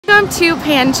Welcome to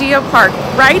Pangea Park,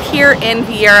 right here in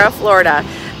Viera, Florida.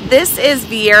 This is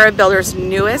Viera Builders'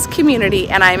 newest community,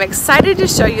 and I'm excited to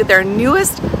show you their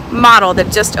newest model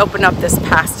that just opened up this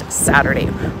past Saturday,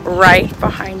 right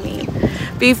behind me.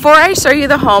 Before I show you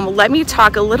the home, let me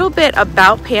talk a little bit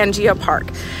about Pangea Park.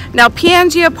 Now,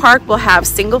 Pangea Park will have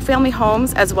single-family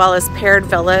homes as well as paired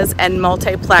villas and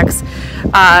multiplex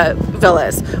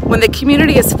villas. When the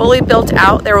community is fully built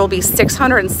out, there will be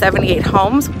 678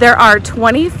 homes. There are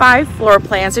 25 floor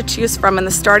plans to choose from, and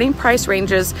the starting price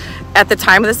ranges at the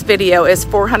time of this video is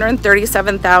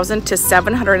 $437,000 to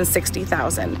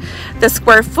 $760,000. The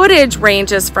square footage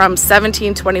ranges from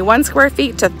 1721 square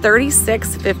feet to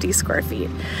 3650 square feet.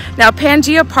 Now,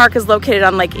 Pangea Park is located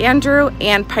on Lake Andrew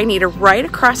and Pineda, right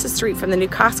across the street from the new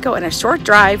Costco and a short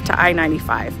drive to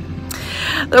I-95.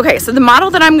 Okay, so the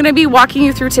model that I'm going to be walking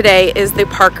you through today is the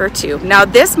Parker 2. Now,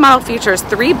 this model features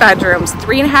 3 bedrooms,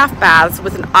 3.5 baths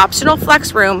with an optional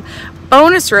flex room,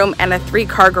 bonus room, and a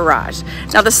 3-car garage.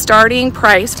 Now, the starting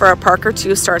price for a Parker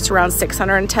 2 starts around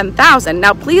 $610,000.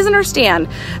 Now, please understand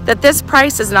that this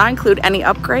price does not include any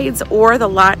upgrades or the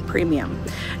lot premium.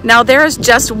 Now, there is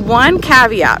just one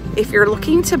caveat if you're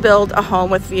looking to build a home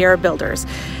with Viera Builders.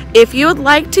 If you would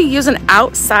like to use an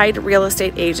outside real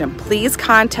estate agent, please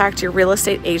contact your real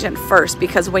estate agent first,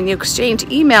 because when you exchange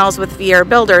emails with Viera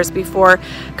Builders before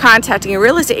contacting a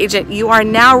real estate agent, you are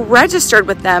now registered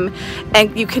with them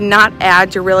and you cannot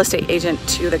add your real estate agent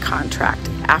to the contract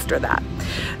after that.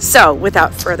 So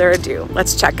without further ado,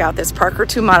 let's check out this Parker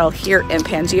 2 model here in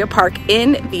Pangea Park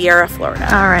in Viera, Florida.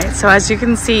 All right, so as you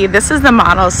can see, this is the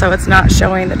model, so it's not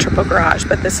showing the triple garage,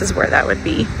 but this is where that would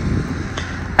be.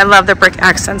 I love the brick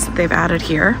accents that they've added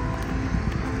here.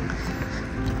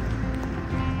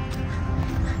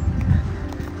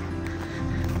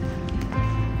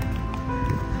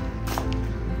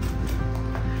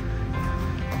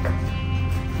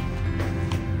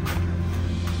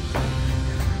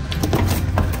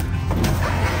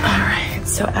 All right,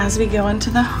 so as we go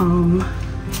into the home,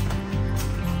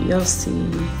 you'll see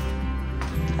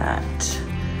that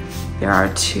there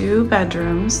are 2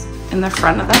 bedrooms in the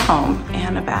front of the home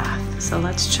and a bath. So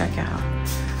let's check out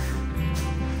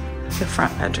the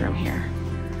front bedroom here.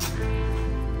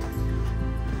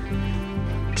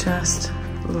 Just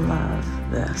love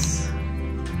this.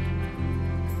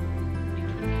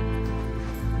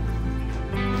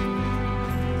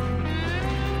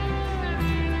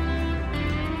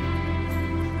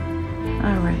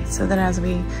 All right, so then as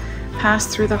we pass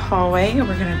through the hallway,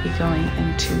 we're gonna be going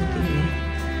into the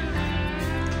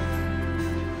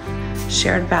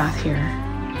shared bath here.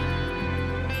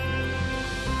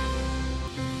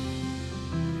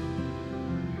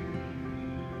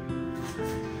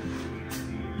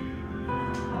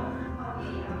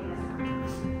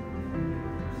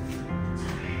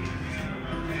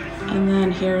 And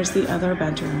then here's the other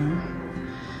bedroom.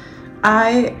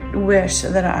 I wish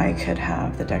that I could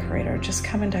have the decorator just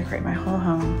come and decorate my whole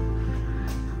home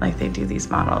like they do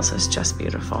these models. It's just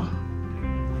beautiful.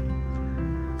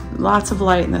 Lots of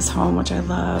light in this home, which I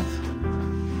love.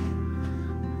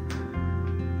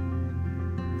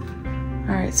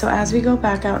 All right, so as we go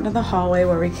back out into the hallway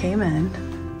where we came in,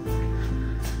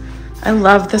 I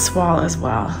love this wall as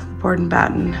well. Board and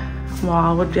batten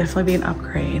wall would definitely be an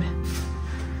upgrade.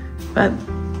 But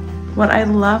what I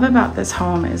love about this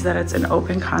home is that it's an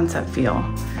open concept feel.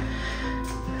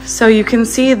 So you can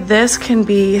see this can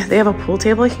be, they have a pool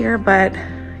table here, but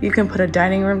you can put a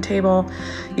dining room table.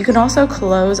 You can also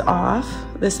close off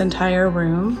this entire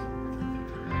room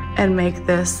and make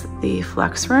this the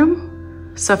flex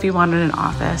room. So if you wanted an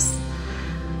office,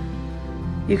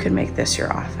 you could make this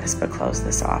your office, but close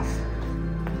this off.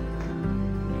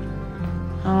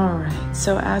 All right,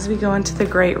 so as we go into the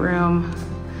great room,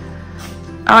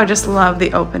 oh, I just love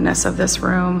the openness of this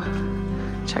room.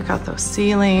 Check out those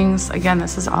ceilings. Again,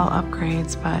 this is all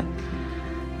upgrades, but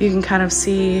you can kind of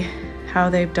see how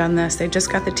they've done this. They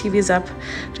just got the TVs up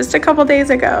just a couple days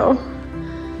ago.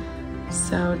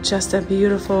 So just a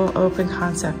beautiful open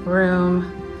concept room.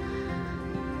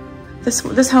 This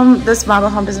model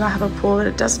home does not have a pool, but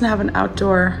it doesn't have an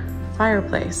outdoor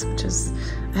fireplace, which is,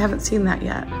 I haven't seen that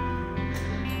yet.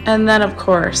 And then of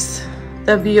course,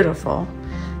 the beautiful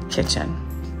kitchen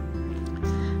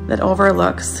that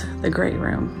overlooks the great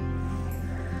room.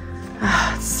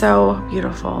 Ah, it's so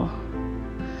beautiful.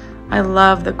 I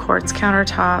love the quartz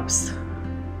countertops.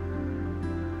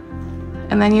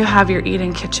 And then you have your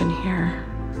eat-in kitchen here.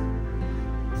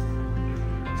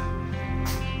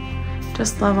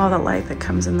 Just love all the light that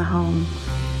comes in the home.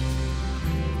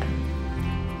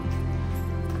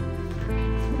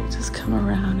 We'll just come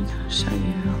around and kind of show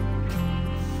you.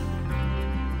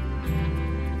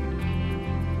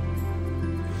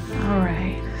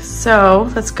 So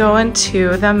let's go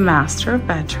into the master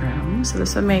bedroom. So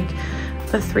this would make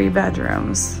the 3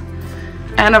 bedrooms.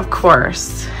 And of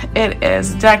course, it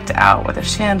is decked out with a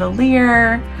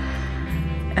chandelier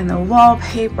and the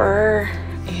wallpaper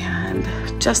and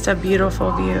just a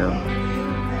beautiful view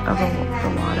of the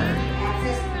water.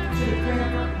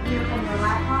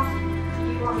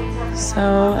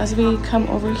 So as we come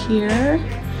over here,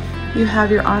 you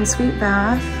have your ensuite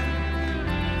bath.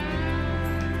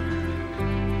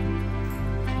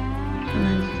 And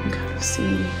then you can kind of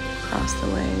see across the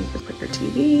way, you can put your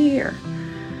TV or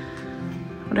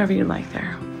whatever you like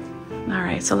there. All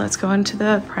right, so let's go into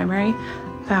the primary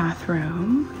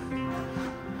bathroom.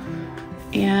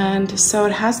 And so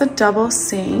it has a double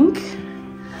sink,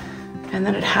 and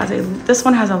then it has this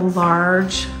one has a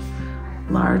large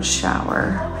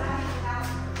shower.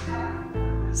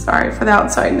 Sorry for the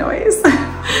outside noise.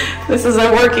 This is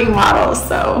a working model,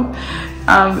 so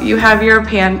you have your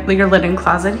linen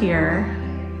closet here.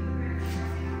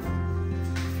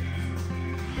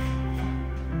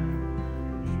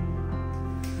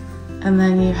 And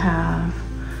then you have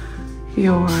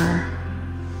your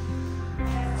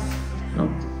little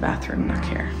bathroom back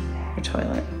here, your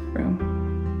toilet room.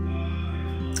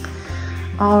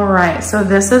 All right, so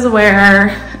this is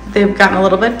where they've gotten a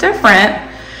little bit different.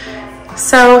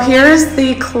 So here's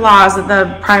the closet,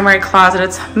 the primary closet.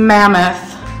 It's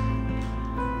mammoth.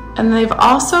 And they've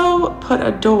also put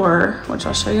a door, which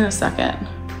I'll show you in a second,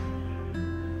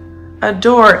 a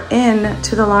door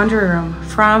into the laundry room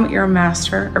from your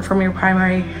master or from your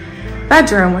primary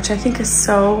bedroom, which I think is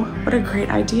what a great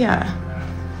idea.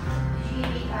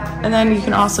 And then you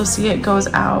can also see it goes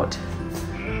out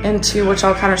into, which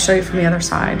I'll kind of show you from the other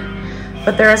side.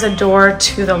 But there is a door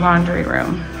to the laundry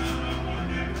room.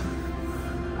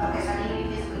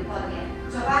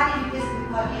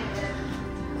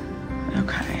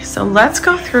 Okay, so let's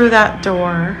go through that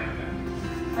door.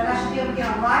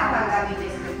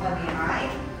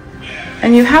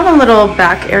 And you have a little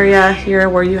back area here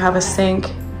where you have a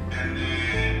sink.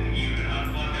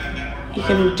 You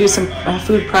can do some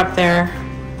food prep there.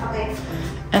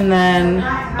 And then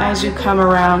as you come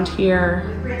around here,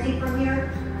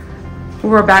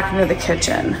 we're back into the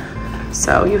kitchen.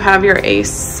 So you have your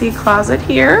AC closet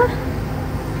here.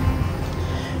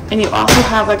 And you also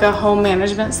have like a home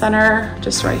management center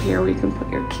just right here where you can put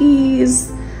your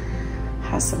keys.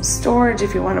 Has some storage.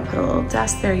 If you want to put a little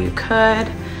desk there, you could.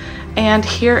 And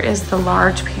here is the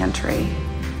large pantry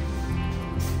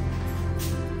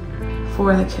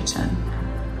for the kitchen.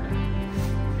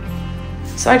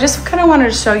 So I just kind of wanted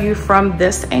to show you from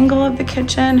this angle of the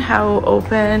kitchen how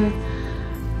open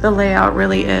the layout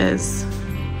really is.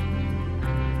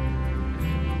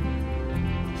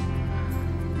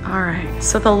 All right,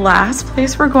 so the last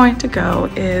place we're going to go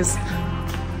is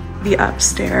the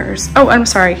upstairs. Oh, I'm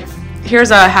sorry.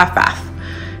 Here's a half bath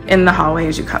in the hallway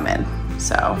as you come in.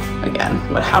 So again,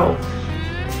 how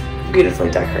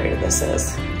beautifully decorated this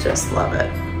is. Just love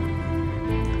it.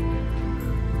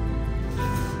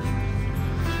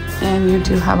 And you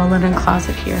do have a linen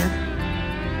closet here.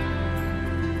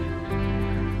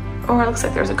 Or it looks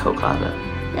like there's a coat closet.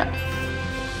 Yeah.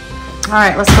 All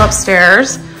right, let's go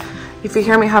upstairs. If you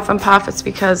hear me huff and puff, it's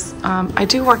because I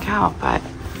do work out, but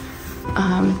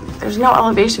there's no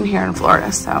elevation here in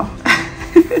Florida, so.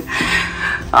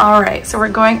 All right, so we're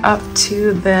going up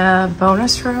to the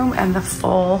bonus room and the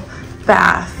full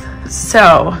bath.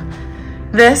 So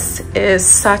this is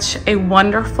such a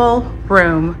wonderful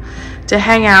room to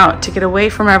hang out, to get away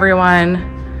from everyone.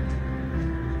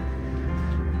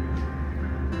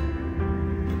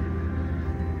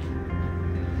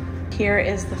 Here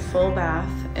is the full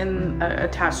bath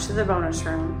attached to the bonus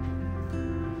room.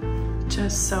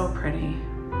 Just so pretty.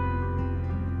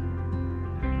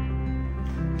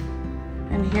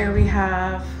 And here we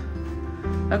have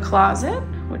a closet,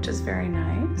 which is very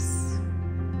nice.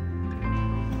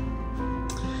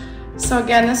 So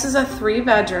again, this is a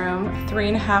 3-bedroom,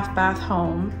 3.5 bath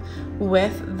home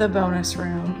with the bonus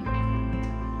room.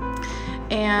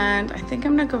 And I think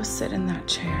I'm gonna go sit in that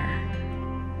chair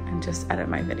and just edit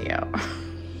my video.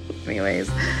 Anyways,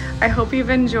 I hope you've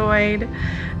enjoyed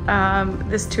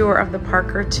this tour of the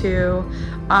Parker 2.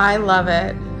 I love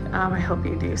it. I hope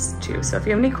you do too. So if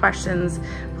you have any questions,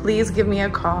 please give me a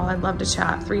call. I'd love to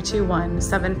chat.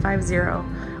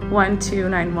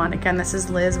 321-750-1291. Again, this is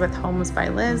Liz with Homes by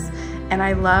Liz, and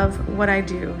I love what I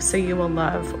do, so you will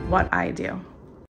love what I do.